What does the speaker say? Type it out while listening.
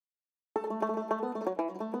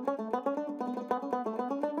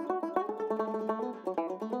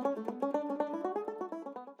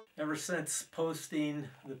Ever since posting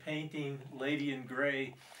the painting Lady in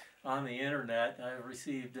Gray on the internet, I've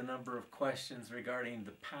received a number of questions regarding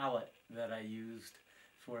the palette that I used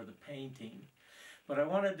for the painting. What I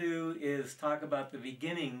want to do is talk about the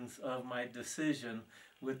beginnings of my decision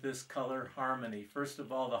with this color harmony. First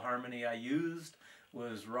of all, the harmony I used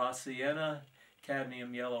was raw sienna,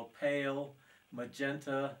 cadmium yellow pale,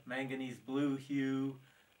 magenta, manganese blue hue,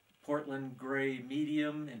 Portland gray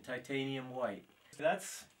medium, and titanium white.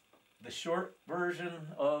 That's the short version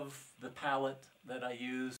of the palette that I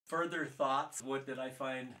used. Further thoughts, what did I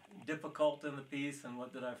find difficult in the piece and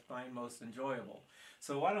what did I find most enjoyable?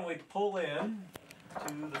 So why don't we pull in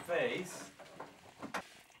to the face.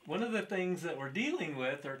 One of the things that we're dealing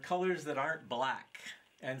with are colors that aren't black.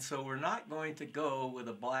 And so we're not going to go with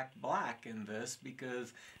a black in this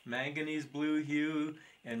because manganese blue hue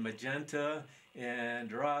and magenta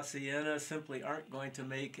and raw sienna simply aren't going to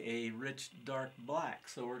make a rich dark black.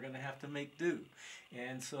 So we're going to have to make do.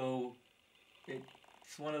 And so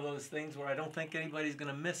it's one of those things where I don't think anybody's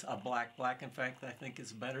going to miss a black. In fact, I think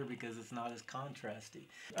it's better because it's not as contrasty.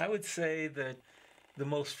 I would say that the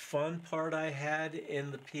most fun part I had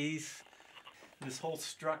in the piece, this whole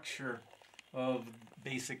structure of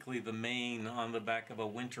basically the mane on the back of a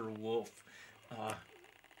winter wolf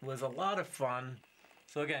was a lot of fun.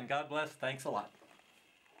 So again, God bless. Thanks a lot.